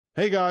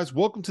Hey guys,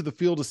 welcome to the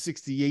Field of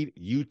 68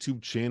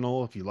 YouTube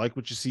channel. If you like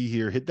what you see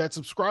here, hit that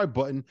subscribe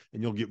button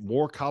and you'll get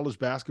more college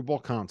basketball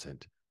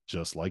content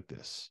just like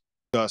this.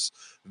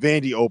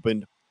 Vandy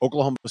opened,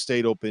 Oklahoma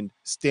State opened,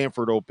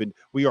 Stanford opened.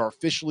 We are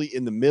officially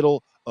in the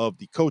middle of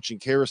the coaching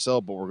carousel,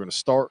 but we're going to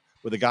start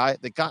with a guy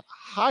that got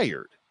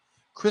hired.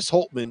 Chris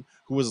Holtmann,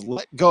 who was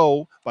let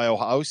go by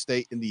Ohio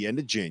State in the end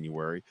of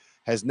January,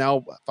 has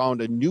now found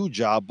a new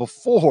job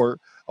before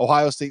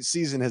Ohio State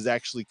season has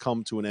actually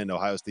come to an end.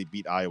 Ohio State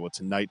beat Iowa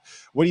tonight.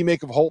 What do you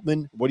make of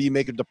Holtmann? What do you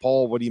make of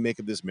DePaul? What do you make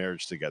of this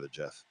marriage together,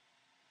 Jeff?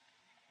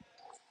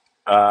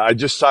 I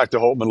just talked to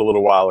Holtmann a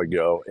little while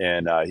ago,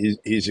 and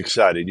he's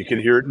excited. You can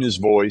hear it in his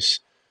voice.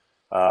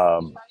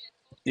 Um,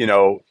 you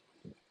know,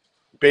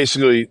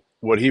 basically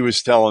what he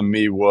was telling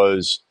me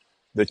was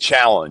the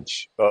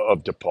challenge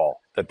of DePaul,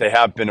 that they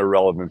have been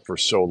irrelevant for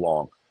so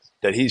long,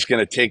 that he's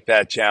going to take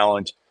that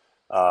challenge.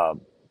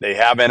 They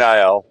have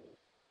NIL,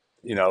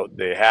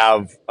 they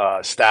have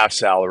staff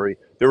salary.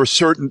 There were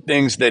certain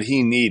things that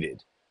he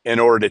needed in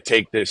order to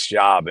take this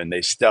job, and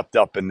they stepped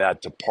up in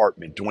that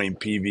department. Dwayne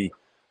Peavy,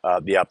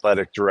 the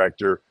athletic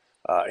director,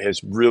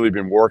 has really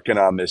been working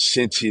on this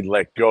since he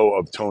let go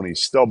of Tony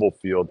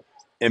Stubblefield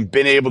and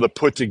been able to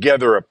put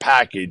together a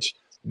package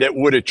that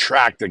would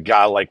attract a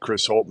guy like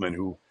Chris Holtmann,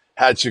 who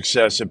had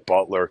success at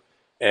Butler.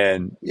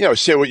 And,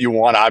 say what you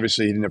want.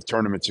 Obviously, he didn't have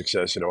tournament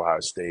success at Ohio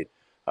State,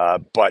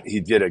 but he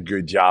did a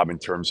good job in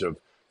terms of,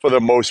 for the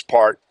most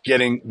part,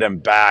 getting them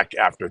back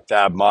after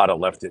Thad Matta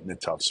left it in a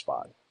tough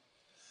spot.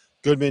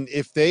 Goodman,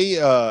 if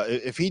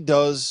he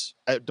does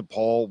at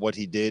DePaul what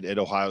he did at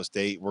Ohio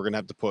State, we're gonna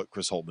have to put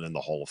Chris Holtmann in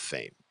the Hall of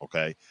Fame.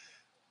 Okay,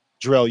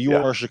 Jerel, you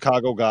are a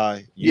Chicago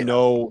guy. You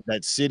know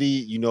that city.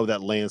 You know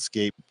that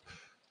landscape.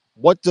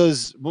 How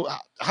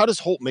does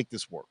Holt make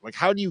this work? Like,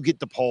 how do you get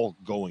DePaul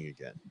going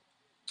again?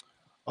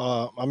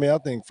 I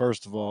think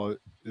first of all,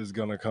 it's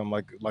gonna come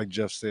like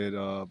Jeff said.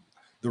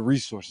 The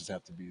resources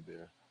have to be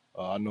there.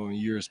 I know in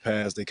years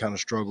past they kind of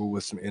struggled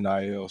with some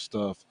NIL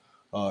stuff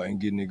and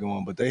getting it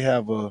going, but they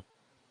have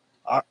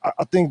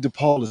I think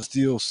DePaul is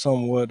still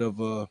somewhat of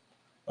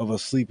a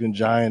sleeping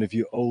giant if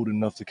you're old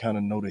enough to kind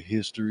of know the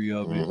history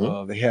of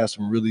it. They have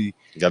some really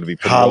got to be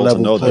high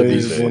level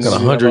players.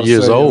 100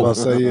 years old. I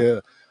say, yeah,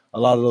 a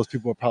lot of those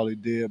people are probably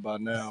dead by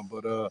now.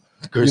 But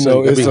it's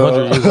 100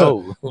 years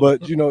old.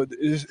 But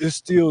it's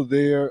still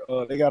there.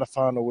 They got to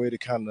find a way to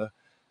kind of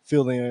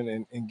fill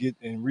in and get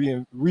and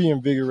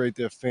reinvigorate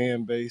their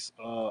fan base.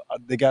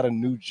 They got a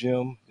new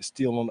gym. It's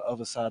still on the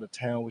other side of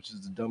town, which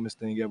is the dumbest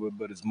thing ever,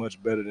 but it's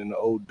much better than the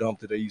old dump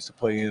that they used to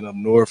play in up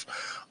north.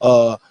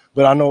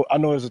 But I know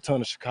there's a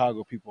ton of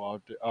Chicago people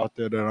out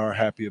there that aren't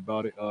happy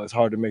about it. It's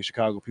hard to make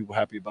Chicago people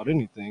happy about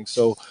anything.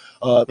 So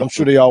I'm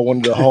sure they all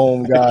wanted a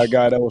home guy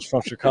that was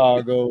from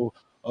Chicago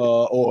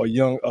or a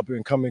young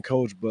up-and-coming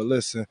coach. But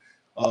listen,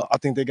 I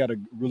think they got a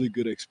really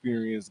good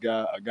experienced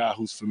guy, a guy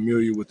who's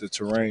familiar with the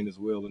terrain as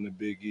well in the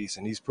Big East,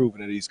 and he's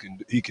proven that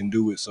he can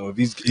do it. So if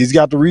he's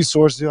got the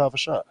resources, he'll have a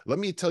shot. Let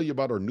me tell you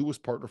about our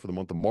newest partner for the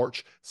month of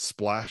March,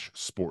 Splash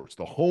Sports,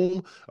 the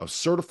home of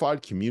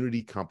certified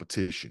community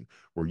competition,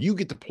 where you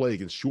get to play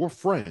against your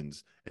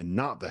friends and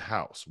not the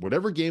house.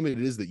 Whatever game it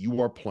is that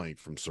you are playing,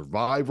 from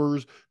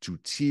survivors to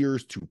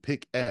tiers to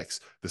pick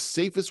X, the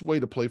safest way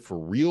to play for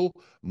real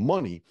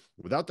money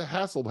without the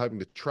hassle of having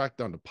to track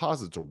down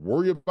deposits or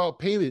worry about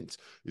payments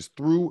is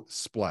through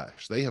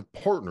Splash. They have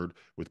partnered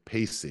with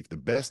PaySafe, the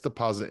best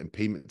deposit and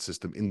payment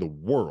system in the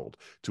world,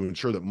 to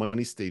ensure that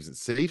money stays in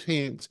safe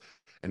hands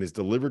and is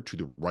delivered to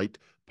the right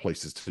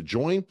places. To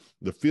join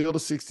the Field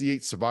of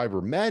 68 Survivor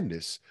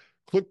Madness,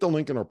 click the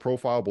link in our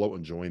profile below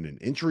and join in.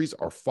 Entries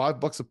are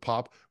 $5 a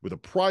pop with a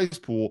prize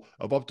pool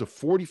of up to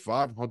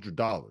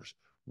 $4,500.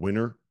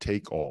 Winner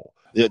take all.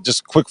 Yeah,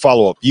 just quick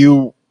follow-up.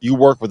 You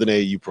work with an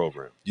AAU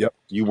program. Yep.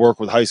 You work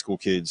with high school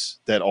kids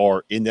that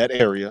are in that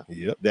area.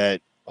 Yep.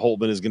 That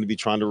Holtmann is going to be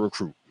trying to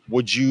recruit.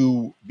 Would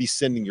you be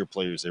sending your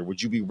players there?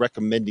 Would you be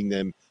recommending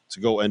them to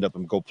go end up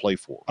and go play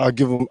for? I'll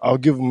give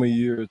them a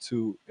year or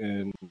two,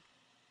 and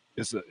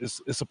it's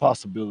a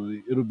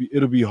possibility.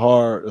 It'll be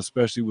hard,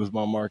 especially with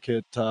my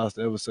Marquette ties,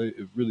 to ever say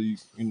it really,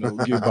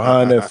 get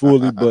behind that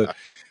fully. But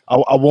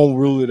I won't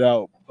rule it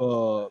out.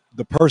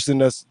 The person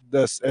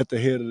that's at the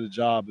head of the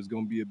job is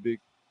going to be a big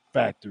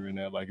factor in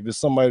that. Like, if it's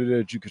somebody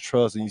that you could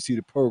trust and you see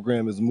the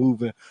program is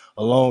moving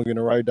along in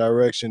the right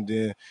direction,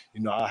 then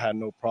I had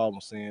no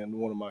problem saying to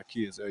one of my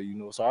kids, hey,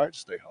 it's all right to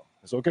stay home.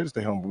 It's okay to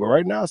stay home. But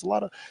right now, it's a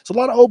lot of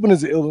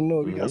openings in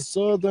Illinois. We got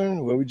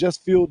Southern, where we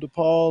just filled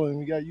DePaul, and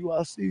we got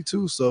UIC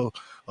too. So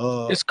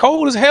it's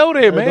cold as hell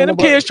there, man. Them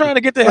kids trying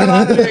to get the hell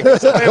out of there.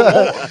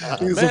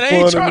 Man, they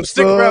ain't trying to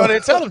stick around there.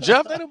 Tell them,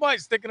 Jeff, they nobody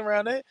sticking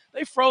around there.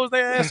 They froze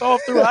their ass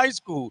off through high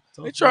school.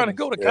 They trying to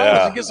go to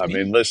college and get some.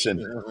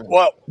 Listen.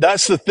 Well,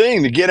 that's the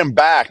thing, to get them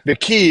back. The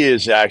key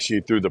is actually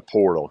through the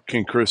portal.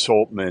 Can Chris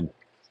Holtmann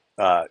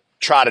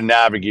try to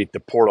navigate the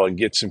portal and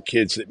get some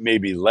kids that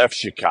maybe left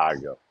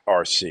Chicago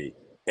RC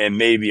and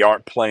maybe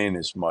aren't playing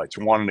as much,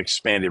 want an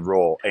expanded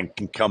role, and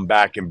can come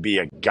back and be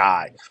a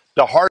guy?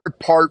 The hard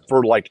part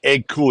for like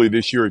Ed Cooley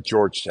this year at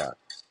Georgetown,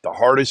 the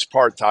hardest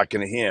part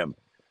talking to him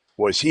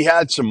was he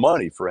had some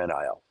money for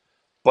NIL.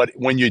 But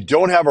when you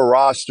don't have a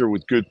roster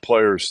with good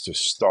players to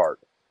start,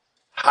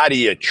 how do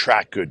you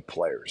attract good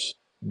players?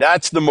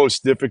 That's the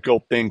most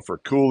difficult thing for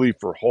Cooley,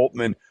 for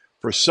Holtmann,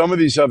 for some of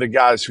these other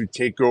guys who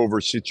take over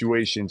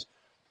situations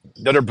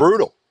that are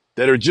brutal,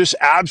 that are just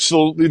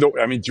absolutely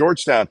 – I mean,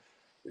 Georgetown,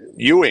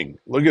 Ewing,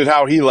 look at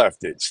how he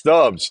left it.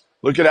 Stubbs,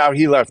 look at how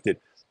he left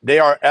it. They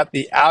are at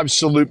the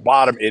absolute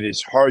bottom. It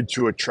is hard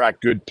to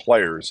attract good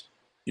players.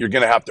 You're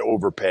going to have to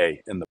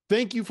overpay.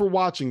 Thank you for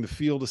watching the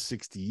Field of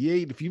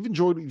 68. If you've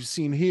enjoyed what you've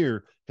seen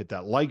here, hit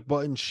that like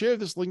button, share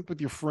this link with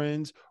your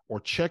friends,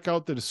 or check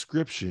out the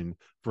description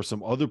for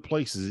some other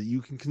places that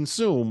you can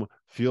consume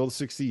Field of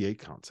 68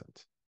 content.